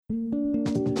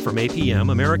From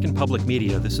APM, American Public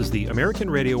Media, this is the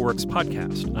American Radio Works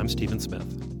podcast. I'm Stephen Smith.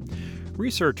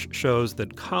 Research shows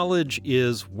that college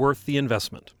is worth the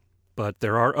investment, but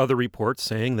there are other reports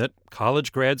saying that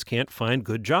college grads can't find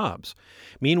good jobs.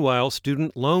 Meanwhile,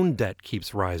 student loan debt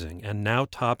keeps rising and now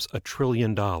tops $1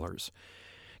 trillion.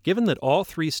 Given that all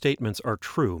three statements are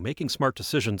true, making smart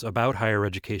decisions about higher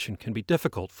education can be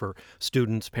difficult for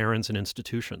students, parents, and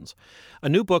institutions. A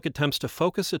new book attempts to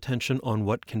focus attention on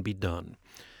what can be done.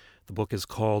 The book is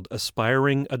called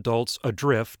Aspiring Adults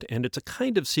Adrift, and it's a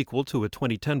kind of sequel to a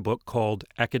 2010 book called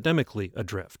Academically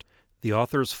Adrift. The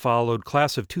authors followed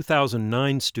class of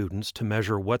 2009 students to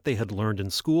measure what they had learned in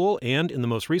school and, in the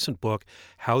most recent book,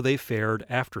 how they fared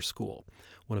after school.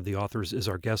 One of the authors is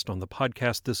our guest on the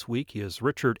podcast this week. He is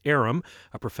Richard Arum,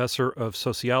 a professor of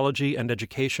sociology and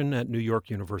education at New York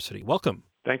University. Welcome.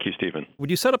 Thank you, Stephen. Would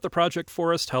you set up the project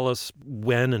for us? Tell us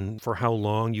when and for how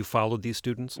long you followed these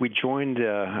students? We joined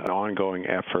an ongoing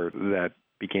effort that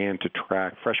began to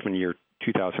track freshman year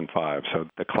 2005, so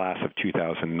the class of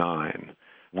 2009.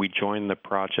 We joined the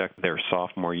project their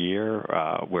sophomore year,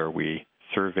 where we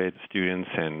surveyed students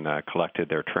and collected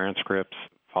their transcripts,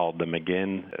 followed them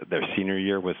again their senior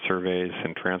year with surveys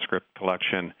and transcript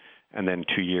collection, and then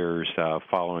 2 years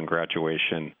following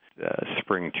graduation,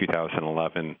 spring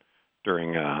 2011,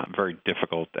 during a very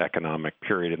difficult economic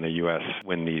period in the U.S.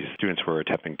 when these students were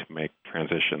attempting to make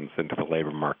transitions into the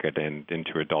labor market and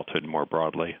into adulthood more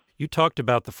broadly. You talked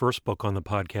about the first book on the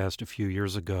podcast a few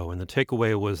years ago, and the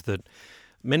takeaway was that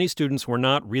many students were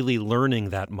not really learning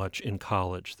that much in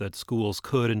college, that schools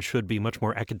could and should be much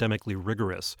more academically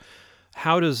rigorous.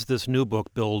 How does this new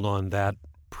book build on that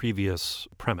previous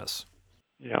premise?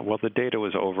 Yeah, well, the data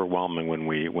was overwhelming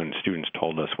when students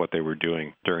told us what they were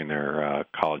doing during their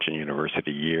college and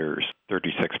university years.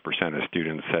 36% of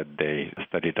students said they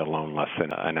studied alone less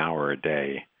than an hour a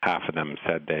day. Half of them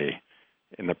said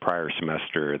in the prior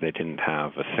semester, they didn't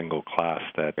have a single class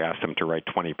that asked them to write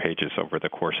 20 pages over the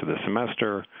course of the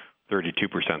semester. 32%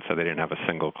 said they didn't have a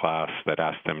single class that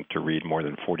asked them to read more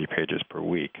than 40 pages per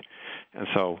week. And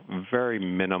so very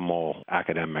minimal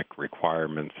academic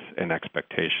requirements and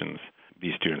expectations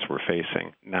these students were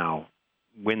facing. Now,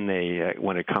 when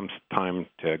it comes time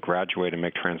to graduate and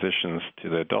make transitions to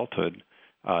the adulthood,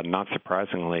 not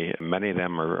surprisingly, many of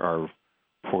them are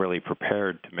poorly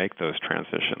prepared to make those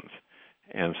transitions.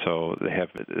 And so they have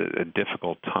a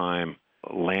difficult time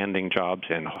landing jobs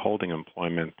and holding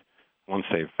employment once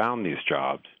they've found these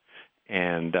jobs.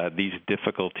 And these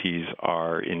difficulties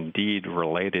are indeed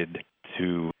related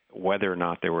to whether or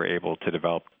not they were able to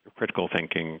develop critical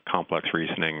thinking, complex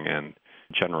reasoning, and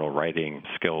general writing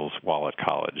skills while at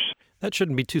college. That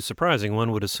shouldn't be too surprising.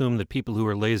 One would assume that people who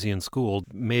are lazy in school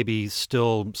maybe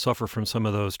still suffer from some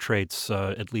of those traits,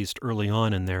 at least early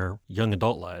on in their young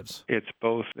adult lives. It's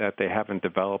both that they haven't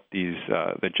developed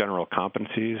the general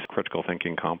competencies, critical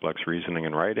thinking, complex reasoning,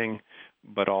 and writing,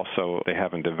 but also they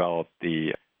haven't developed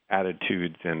the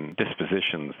attitudes and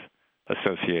dispositions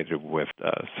associated with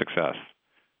success.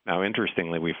 Now,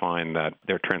 interestingly, we find that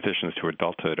their transitions to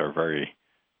adulthood are very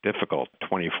difficult.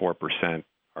 24%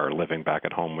 are living back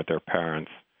at home with their parents.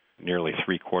 Nearly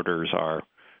 3/4 are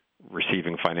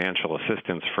receiving financial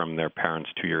assistance from their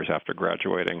parents 2 years after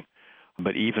graduating.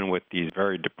 But even with these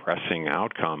very depressing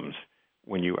outcomes,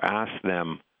 when you ask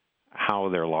them how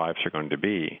their lives are going to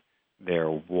be, they're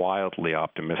wildly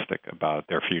optimistic about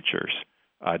their futures.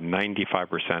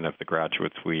 95% of the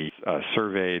graduates we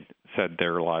surveyed said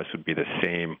their lives would be the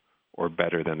same or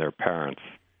better than their parents.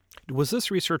 Was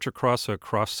this research across a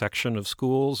cross-section of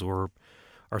schools, or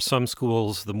are some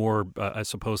schools, the more,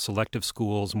 selective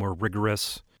schools, more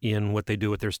rigorous in what they do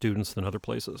with their students than other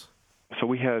places? So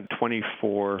we had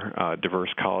 24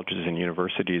 diverse colleges and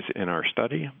universities in our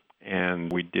study,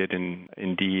 and we did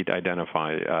indeed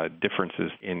identify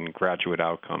differences in graduate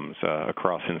outcomes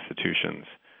across institutions.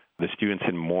 The students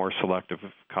in more selective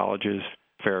colleges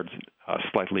fared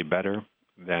slightly better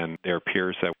than their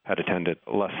peers that had attended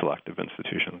less selective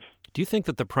institutions. Do you think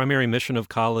that the primary mission of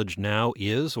college now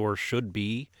is or should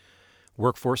be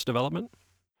workforce development?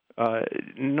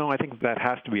 No, I think that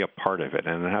has to be a part of it,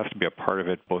 and it has to be a part of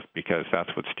it both because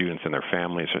that's what students and their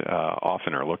families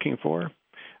often are looking for,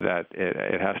 that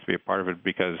it has to be a part of it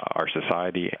because our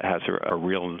society has a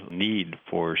real need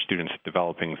for students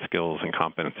developing skills and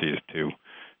competencies to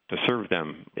serve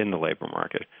them in the labor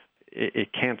market.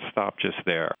 It can't stop just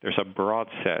there. There's a broad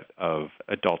set of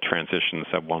adult transitions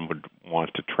that one would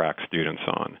want to track students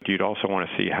on. You'd also want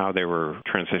to see how they were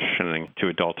transitioning to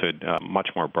adulthood much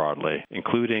more broadly,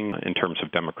 including in terms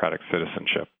of democratic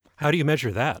citizenship. How do you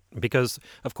measure that? Because,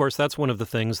 of course, that's one of the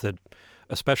things that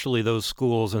especially those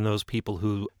schools and those people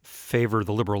who favor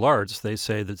the liberal arts, they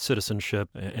say that citizenship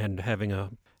and having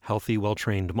a healthy,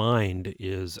 well-trained mind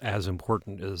is as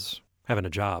important as having a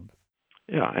job.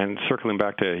 Yeah, and circling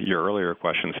back to your earlier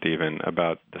question, Stephen,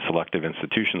 about the selective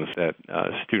institutions that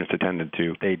students attended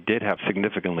to, they did have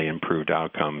significantly improved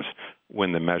outcomes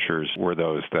when the measures were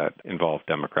those that involved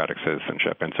democratic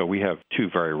citizenship. And so we have two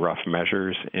very rough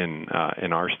measures in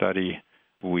our study.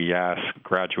 We ask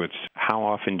graduates, how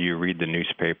often do you read the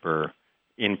newspaper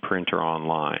in print or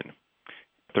online?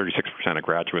 36% of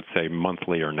graduates say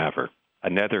monthly or never.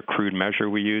 Another crude measure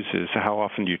we use is how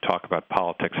often do you talk about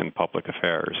politics and public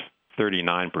affairs?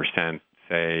 39%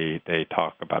 say they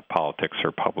talk about politics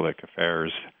or public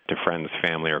affairs to friends,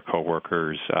 family, or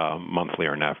coworkers monthly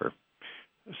or never.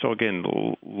 So again,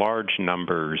 large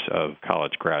numbers of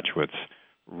college graduates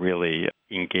really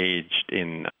engaged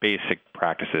in basic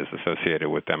practices associated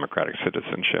with democratic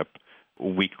citizenship,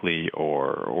 weekly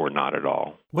or not at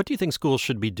all. What do you think schools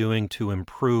should be doing to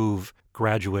improve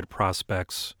graduate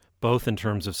prospects, both in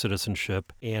terms of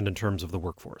citizenship and in terms of the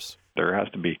workforce? There has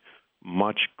to be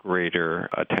much greater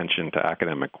attention to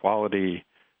academic quality,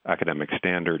 academic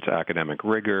standards, academic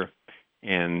rigor,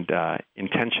 and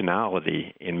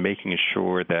intentionality in making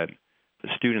sure that the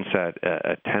students that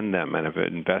attend them and have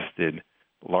invested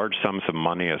large sums of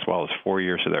money as well as 4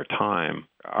 years of their time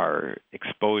are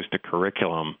exposed to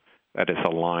curriculum that is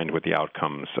aligned with the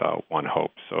outcomes one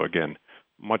hopes. So again,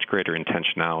 much greater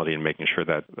intentionality in making sure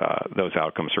that those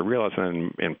outcomes are realized,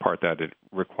 and in part that it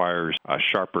requires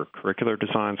sharper curricular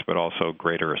designs, but also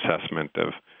greater assessment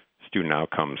of student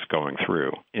outcomes going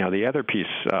through. You know, the other piece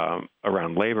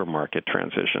around labor market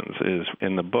transitions is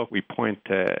in the book we point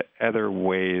to other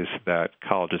ways that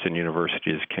colleges and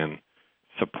universities can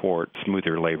support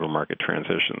smoother labor market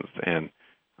transitions. And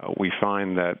we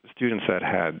find that students that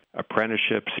had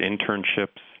apprenticeships,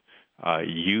 internships,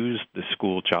 used the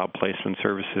school job placement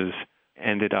services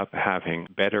ended up having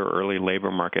better early labor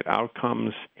market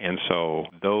outcomes. And so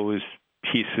those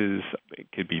pieces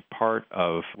could be part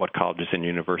of what colleges and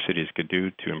universities could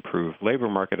do to improve labor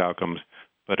market outcomes.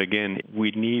 But again,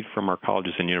 we need from our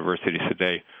colleges and universities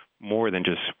today more than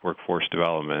just workforce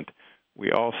development.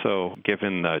 We also,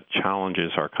 given the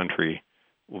challenges our country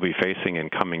will be facing in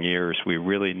coming years, we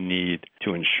really need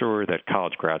to ensure that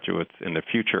college graduates in the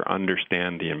future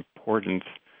understand the importance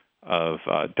of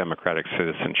democratic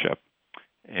citizenship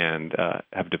and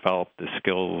have developed the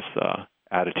skills,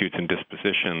 attitudes, and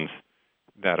dispositions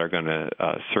that are going to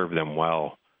serve them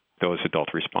well, those adult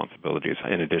responsibilities,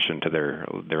 in addition to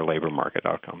their labor market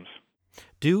outcomes.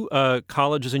 Do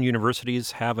colleges and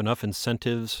universities have enough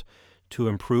incentives to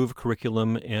improve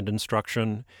curriculum and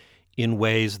instruction in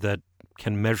ways that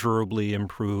can measurably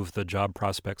improve the job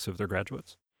prospects of their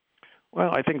graduates? Well,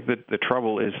 I think that the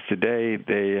trouble is today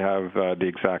they have the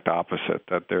exact opposite,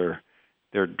 that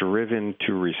they're driven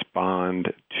to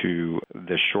respond to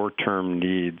the short-term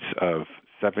needs of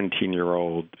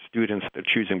 17-year-old students that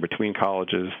are choosing between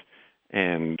colleges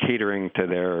and catering to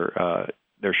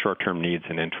their short-term needs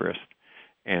and interests.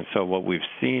 And so what we've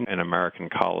seen in American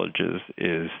colleges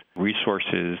is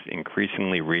resources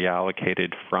increasingly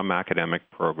reallocated from academic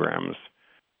programs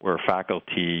where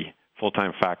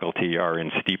full-time faculty are in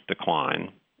steep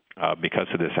decline because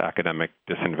of this academic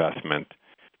disinvestment.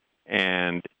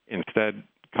 And instead,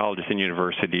 colleges and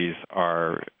universities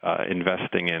are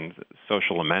investing in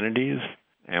social amenities.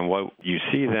 And what you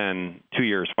see then 2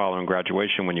 years following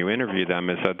graduation when you interview them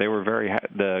is that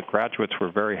the graduates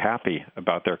were very happy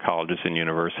about their colleges and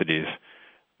universities,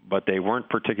 but they weren't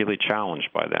particularly challenged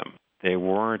by them. They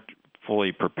weren't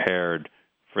fully prepared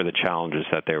for the challenges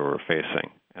that they were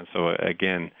facing. And so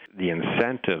again, the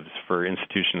incentives for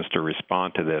institutions to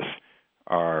respond to this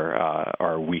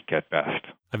are weak at best.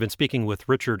 I've been speaking with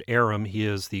Richard Arum. He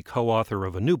is the co-author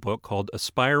of a new book called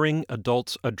Aspiring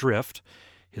Adults Adrift.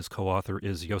 His co-author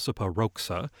is Josipa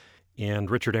Roksa,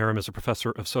 and Richard Arum is a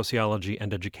professor of sociology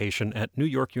and education at New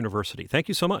York University. Thank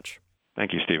you so much.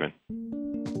 Thank you, Stephen.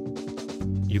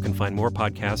 You can find more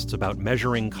podcasts about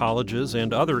measuring colleges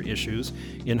and other issues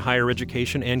in higher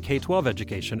education and K-12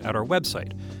 education at our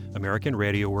website,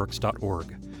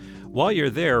 AmericanRadioWorks.org. While you're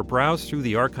there, browse through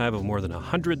the archive of more than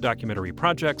 100 documentary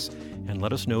projects and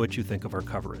let us know what you think of our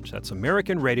coverage. That's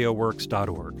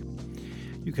AmericanRadioWorks.org.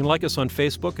 You can like us on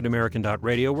Facebook at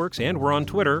American.RadioWorks, and we're on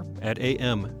Twitter at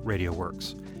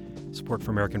AMRadioWorks. Support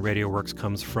for American Radio Works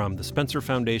comes from the Spencer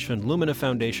Foundation, Lumina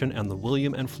Foundation, and the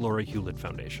William and Flora Hewlett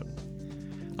Foundation.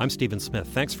 I'm Stephen Smith.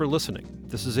 Thanks for listening.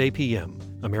 This is APM,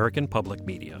 American Public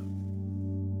Media.